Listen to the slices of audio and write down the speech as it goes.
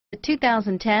The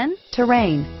 2010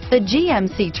 Terrain. The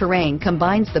GMC Terrain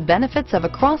combines the benefits of a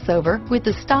crossover with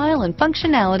the style and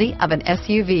functionality of an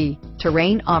SUV.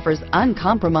 Terrain offers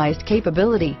uncompromised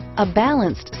capability, a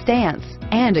balanced stance,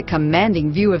 and a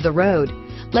commanding view of the road,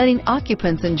 letting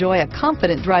occupants enjoy a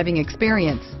confident driving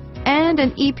experience. And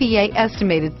an EPA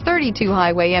estimated 32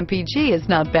 highway MPG is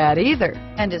not bad either,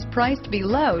 and is priced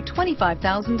below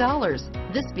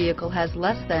 $25,000. This vehicle has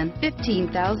less than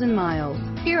 15,000 miles.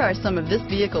 Here are some of this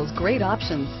vehicle's great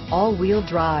options: all-wheel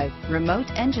drive, remote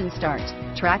engine start,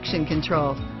 traction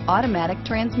control, automatic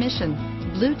transmission,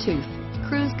 Bluetooth,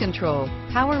 cruise control,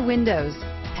 power windows,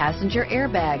 passenger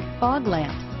airbag, fog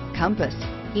lamps, compass,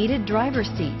 heated driver's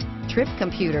seat, trip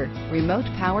computer, remote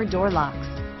power door locks,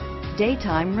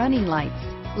 daytime running lights,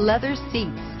 leather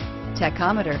seats,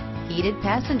 tachometer, heated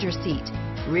passenger seat,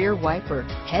 rear wiper,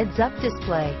 heads-up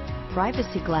display,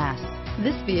 privacy glass.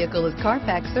 This vehicle is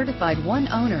Carfax certified one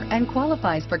owner and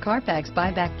qualifies for Carfax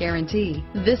buyback guarantee.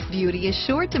 This beauty is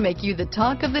sure to make you the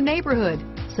talk of the neighborhood.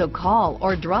 So call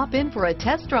or drop in for a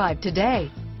test drive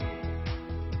today.